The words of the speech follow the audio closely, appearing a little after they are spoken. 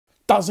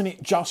Doesn't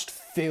it just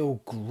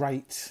feel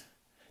great?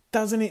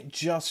 Doesn't it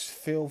just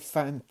feel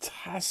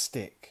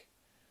fantastic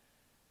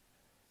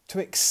to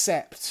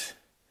accept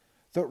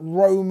that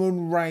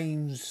Roman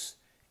Reigns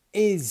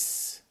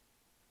is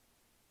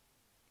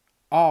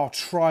our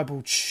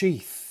tribal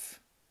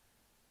chief,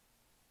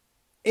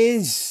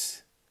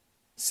 is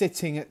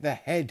sitting at the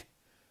head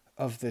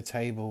of the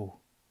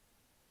table?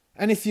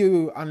 And if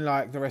you,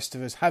 unlike the rest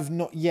of us, have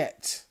not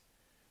yet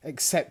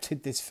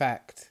accepted this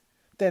fact,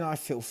 then I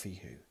feel for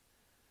you.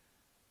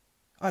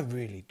 I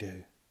really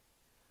do.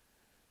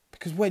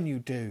 Because when you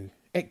do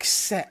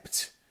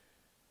accept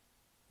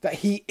that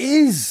he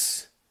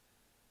is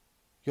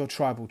your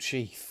tribal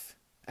chief,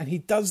 and he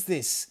does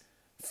this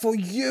for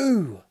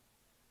you,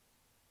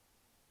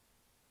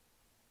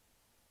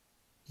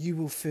 you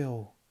will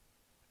feel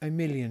a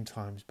million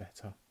times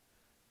better.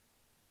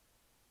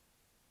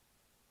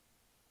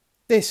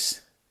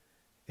 This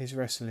is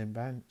Wrestling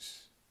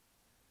Bants,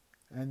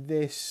 and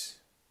this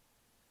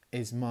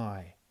is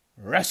my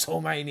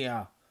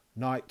Wrestlemania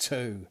Night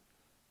 2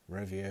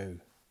 review.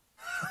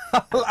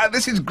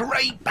 This is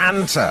great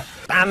banter,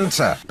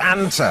 banter,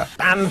 banter,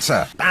 banter,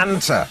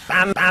 banter,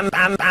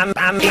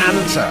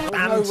 banter.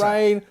 No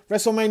rain.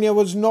 WrestleMania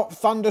was not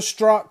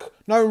thunderstruck.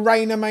 No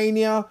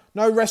Rainermania.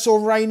 No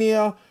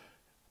WrestleRania.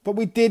 But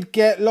we did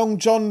get Long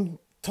John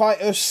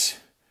Titus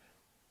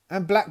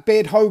and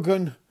Blackbeard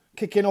Hogan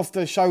kicking off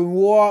the show.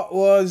 What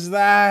was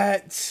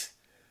that?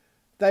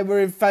 They were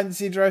in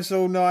fancy dress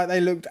all night.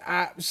 They looked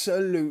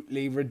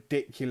absolutely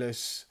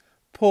ridiculous.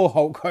 Poor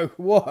Hulk Hogan.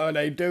 What are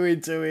they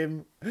doing to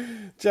him?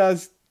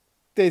 Just,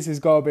 this has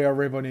got to be a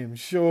rib on him.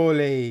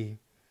 Surely.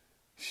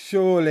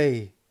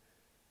 Surely.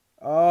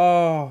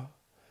 Oh,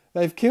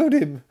 they've killed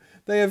him.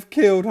 They have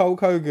killed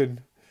Hulk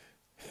Hogan.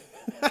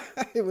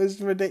 It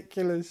was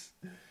ridiculous.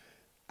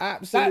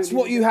 Absolutely. That's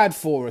what you had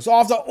for us.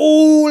 After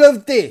all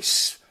of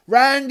this,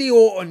 Randy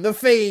Orton, The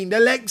Fiend,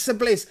 Alexa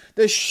Bliss,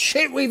 the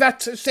shit we've had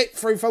to sit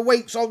through for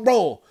weeks on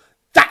Raw.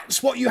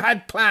 That's what you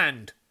had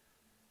planned.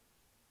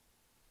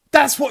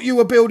 That's what you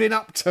were building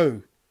up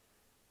to.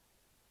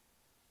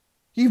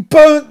 You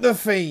burnt The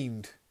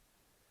Fiend.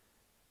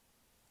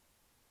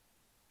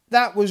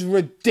 That was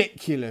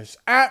ridiculous.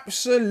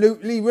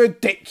 Absolutely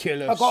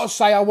ridiculous. I've got to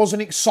say, I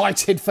wasn't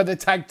excited for the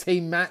tag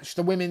team match.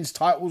 The women's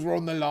titles were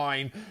on the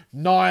line.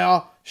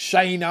 Nia,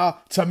 Shayna,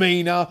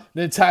 Tamina,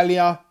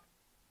 Natalya.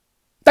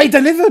 They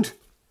delivered.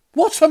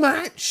 What a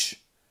match.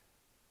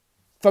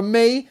 For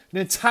me,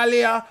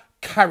 Natalya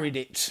carried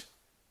it.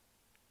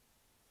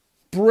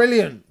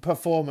 Brilliant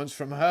performance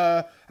from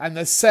her. And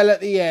the sell at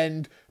the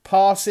end,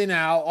 passing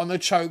out on the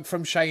choke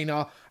from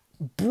Shayna.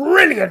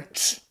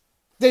 Brilliant.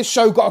 This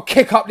show got a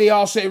kick up the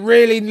arse it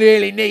really,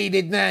 really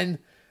needed then.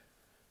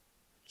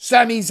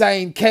 Sami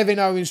Zayn, Kevin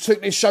Owens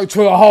took this show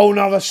to a whole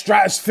nother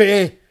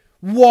stratosphere.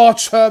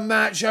 What a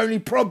match. The only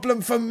problem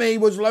for me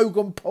was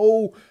Logan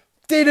Paul.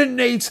 Didn't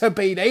need to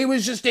be there. He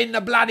was just in the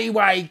bloody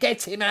way.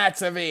 Get him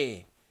out of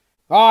here.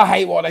 I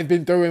hate what they've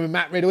been doing with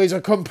Matt Riddle. He's a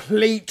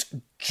complete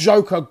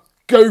joke, a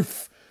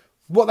goof.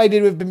 What they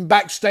did with him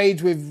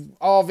backstage with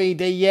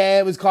RVD, yeah,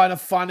 it was kind of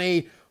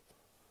funny.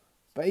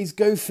 But he's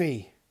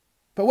goofy.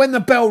 But when the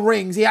bell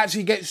rings, he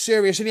actually gets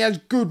serious and he has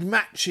good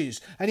matches.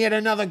 And he had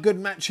another good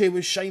match here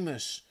with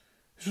Sheamus.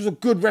 This was a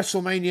good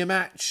WrestleMania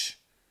match.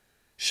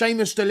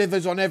 Sheamus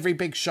delivers on every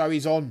big show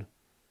he's on.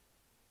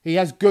 He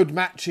has good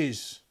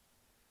matches.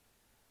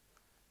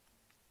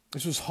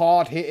 This was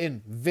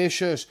hard-hitting,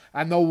 vicious.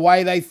 And the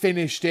way they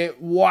finished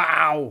it,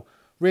 wow.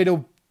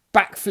 Riddle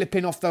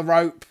backflipping off the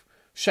rope.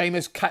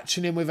 Sheamus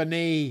catching him with a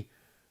knee.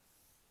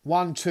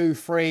 1, 2,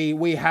 3.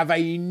 We have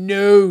a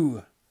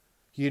new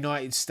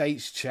United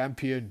States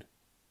champion,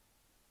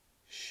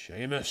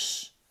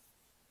 Sheamus.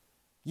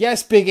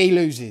 Yes, Big E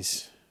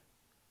loses.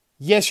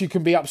 Yes, you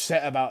can be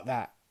upset about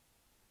that.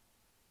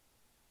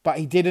 But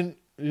he didn't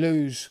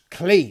lose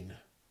clean.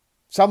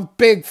 Some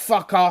big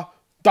fucker,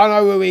 don't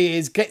know who he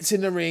is, gets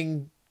in the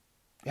ring,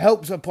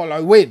 helps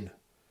Apollo win.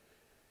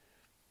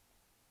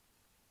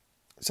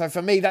 So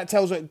for me, that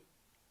tells a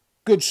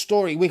good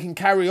story. We can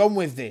carry on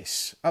with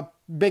this.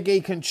 Big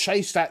E can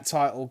chase that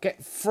title,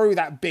 get through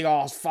that big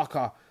ass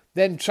fucker,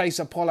 then chase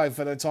Apollo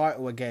for the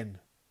title again.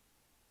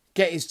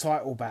 Get his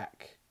title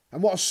back.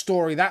 And what a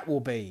story that will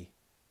be.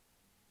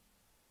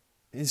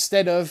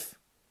 Instead of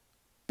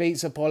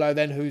beats Apollo,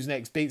 then who's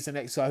next, beats the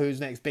next guy, who's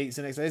next, beats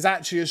the next guy. There's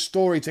actually a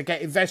story to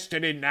get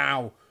invested in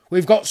now.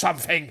 We've got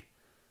something.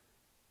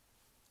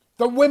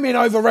 The women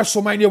over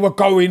WrestleMania were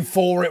going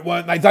for it,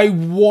 weren't they? They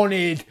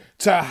wanted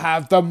to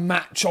have the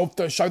match of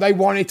the show. They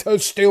wanted to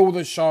steal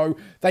the show.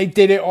 They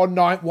did it on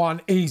night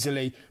 1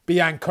 easily.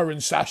 Bianca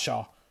and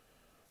Sasha.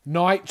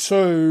 Night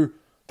 2,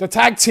 the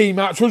tag team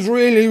match was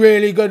really,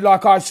 really good,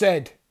 like I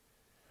said.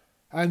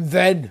 And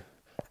then,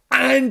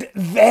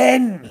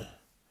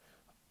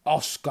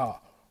 Asuka,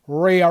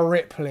 Rhea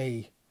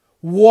Ripley.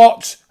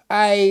 What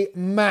a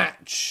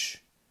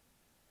match.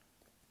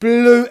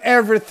 Blew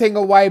everything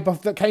away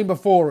that came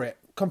before it,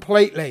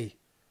 completely.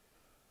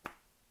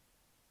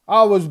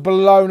 I was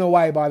blown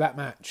away by that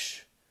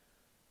match.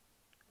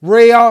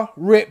 Rhea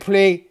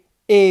Ripley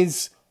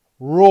is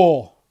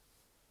Raw.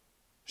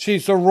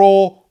 She's the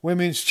Raw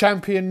Women's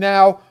Champion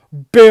now.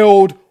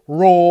 Build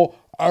Raw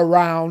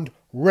around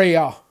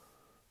Rhea.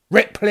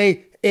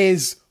 Ripley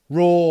is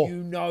Raw.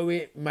 You know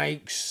it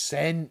makes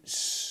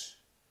sense.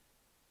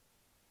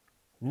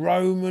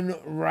 Roman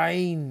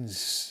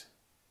Reigns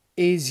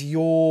is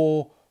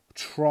your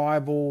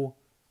tribal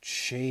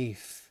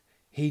chief.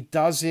 He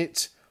does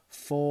it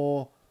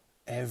for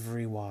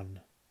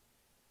everyone.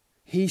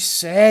 He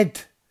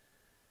said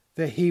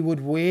that he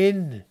would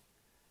win.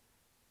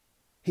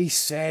 He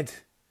said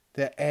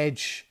that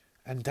Edge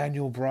and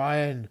Daniel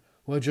Bryan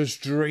were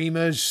just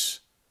dreamers.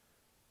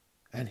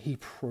 And he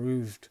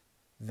proved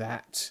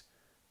that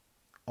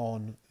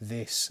on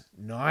this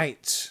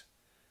night.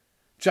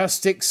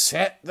 Just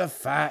accept the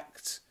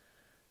fact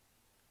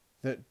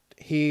that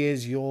he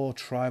is your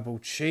tribal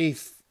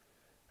chief.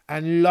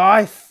 And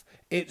life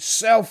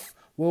itself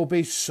will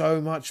be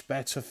so much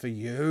better for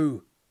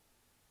you.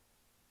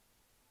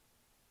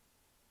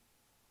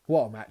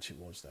 What a match it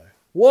was, though.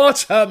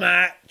 What a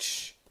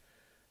match!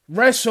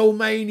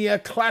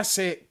 WrestleMania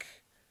Classic.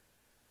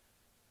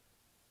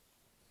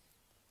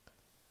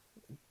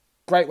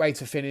 Great way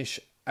to finish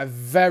a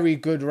very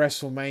good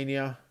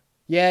WrestleMania.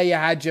 Yeah, you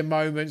had your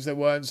moments that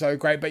weren't so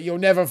great, but you'll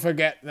never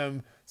forget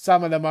them.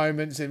 Some of the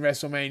moments in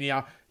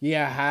WrestleMania, you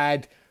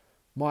had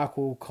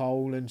Michael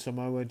Cole and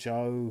Samoa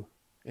Joe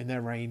in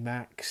their Rain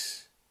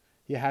Max.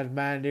 You had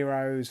Mandy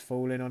Rose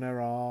falling on her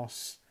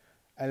ass.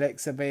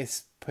 Alexa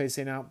Bliss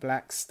pissing out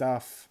black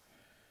stuff.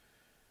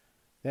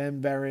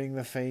 Then burying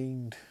the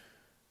Fiend.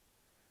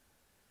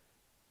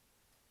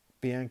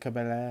 Bianca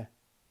Belair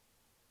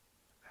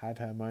had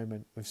her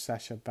moment with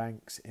Sasha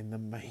Banks in the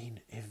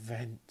main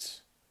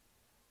event.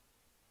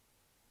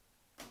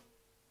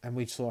 And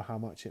we saw how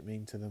much it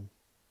meant to them.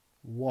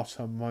 What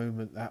a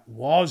moment that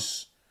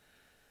was.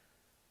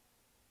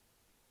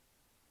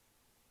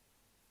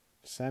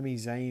 Sami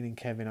Zayn and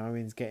Kevin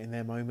Owens getting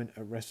their moment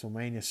at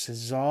WrestleMania.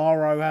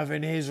 Cesaro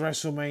having his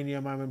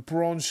WrestleMania moment.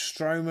 Braun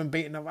Strowman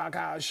beating the fuck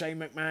out of Shane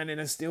McMahon in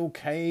a steel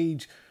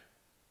cage.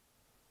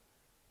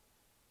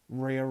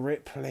 Rhea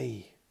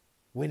Ripley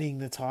winning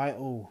the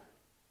title.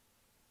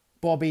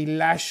 Bobby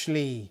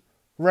Lashley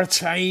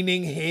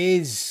retaining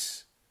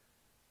his.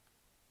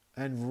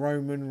 And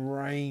Roman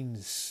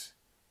Reigns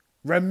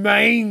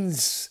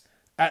remains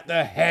at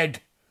the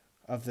head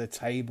of the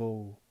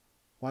table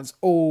once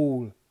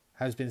all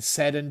has been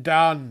said and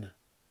done.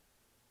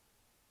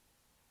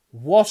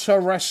 What a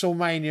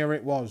WrestleMania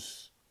it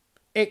was.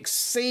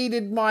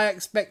 Exceeded my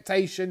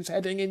expectations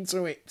heading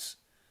into it.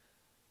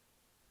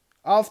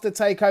 After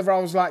TakeOver, I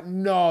was like,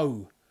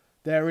 no,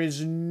 there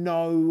is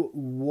no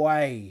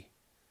way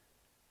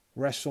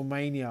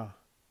WrestleMania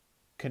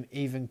can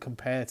even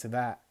compare to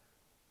that.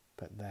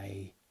 But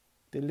they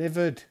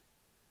delivered.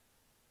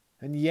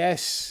 And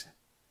yes,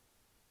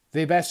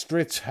 the best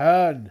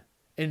return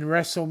in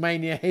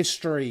WrestleMania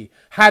history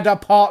had a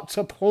part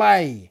to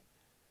play.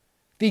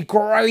 The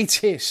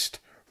greatest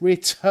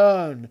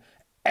return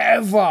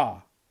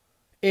ever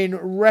in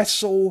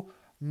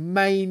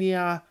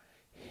WrestleMania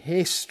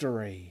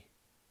history.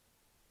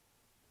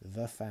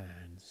 The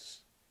fans.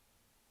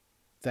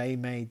 They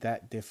made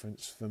that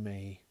difference for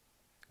me.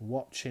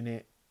 Watching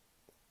it,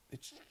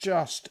 it's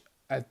just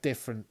a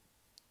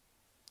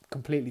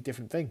completely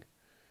different thing.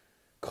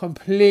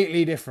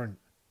 Completely different.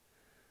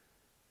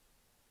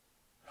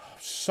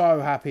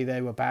 So happy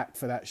they were back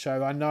for that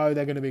show. I know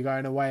they're going to be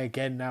going away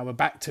again now. We're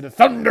back to the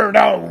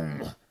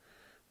Thunderdome.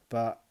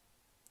 But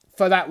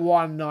for that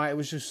one night, it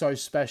was just so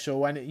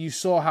special. And you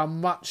saw how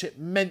much it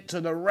meant to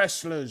the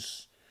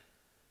wrestlers.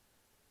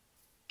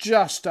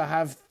 Just to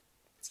have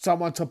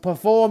someone to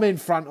perform in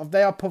front of.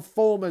 They are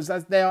performers,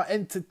 as they are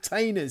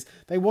entertainers.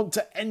 They want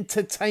to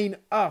entertain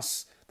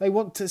us. They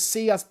want to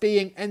see us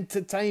being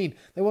entertained.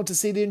 They want to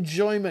see the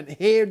enjoyment,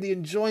 hear the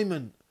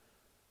enjoyment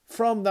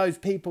from those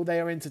people they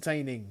are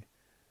entertaining.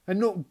 And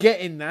not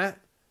getting that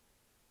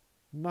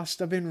must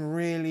have been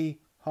really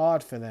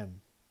hard for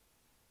them.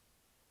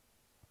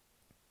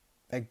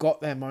 They got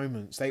their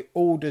moments. They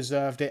all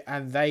deserved it.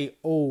 And they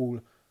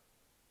all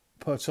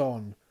put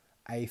on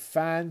a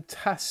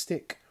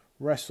fantastic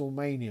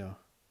WrestleMania.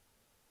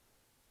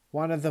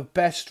 One of the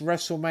best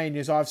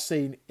WrestleManias I've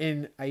seen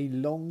in a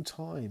long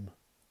time,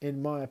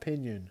 in my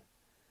opinion.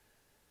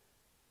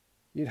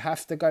 You'd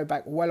have to go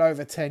back well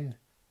over 10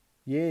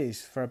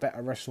 years for a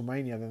better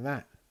WrestleMania than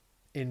that,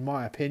 in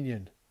my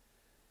opinion.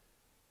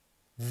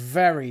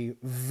 Very,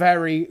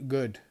 very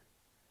good.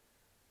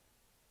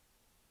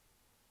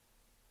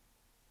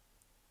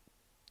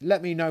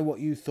 Let me know what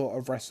you thought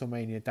of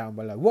WrestleMania down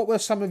below. What were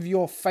some of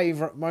your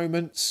favourite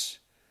moments?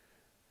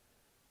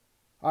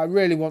 I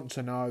really want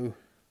to know.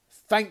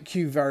 Thank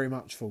you very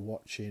much for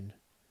watching.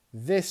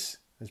 This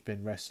has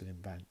been Wrestling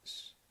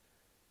Bants.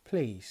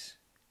 Please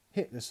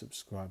hit the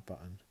subscribe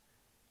button.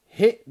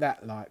 Hit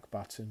that like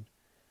button.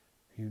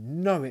 You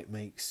know it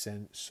makes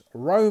sense.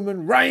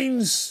 Roman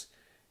Reigns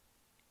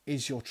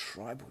is your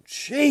tribal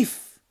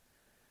chief.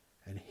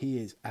 And he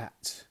is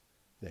at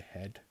the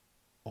head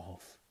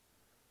of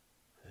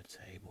the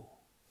table.